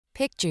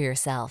Picture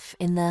yourself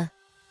in the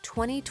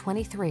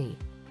 2023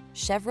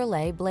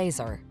 Chevrolet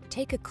Blazer.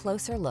 Take a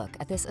closer look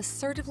at this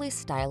assertively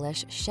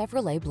stylish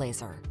Chevrolet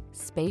Blazer.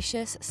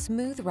 Spacious,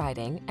 smooth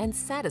riding, and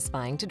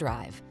satisfying to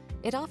drive.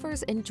 It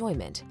offers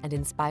enjoyment and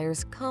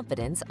inspires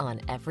confidence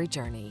on every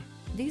journey.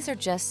 These are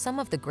just some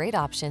of the great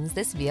options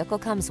this vehicle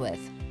comes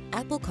with: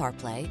 Apple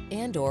CarPlay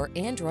and/or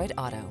Android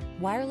Auto,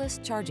 wireless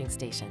charging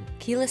station,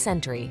 keyless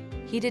entry,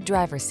 heated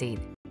driver's seat,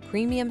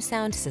 premium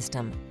sound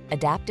system,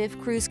 adaptive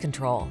cruise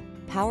control,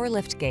 power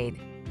liftgate,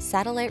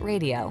 satellite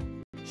radio,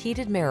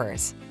 heated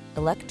mirrors,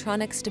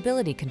 electronic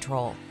stability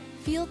control.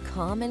 Feel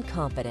calm and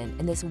confident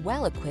in this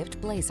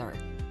well-equipped Blazer.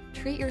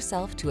 Treat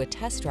yourself to a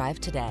test drive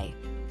today.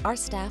 Our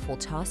staff will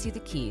toss you the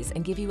keys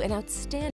and give you an outstanding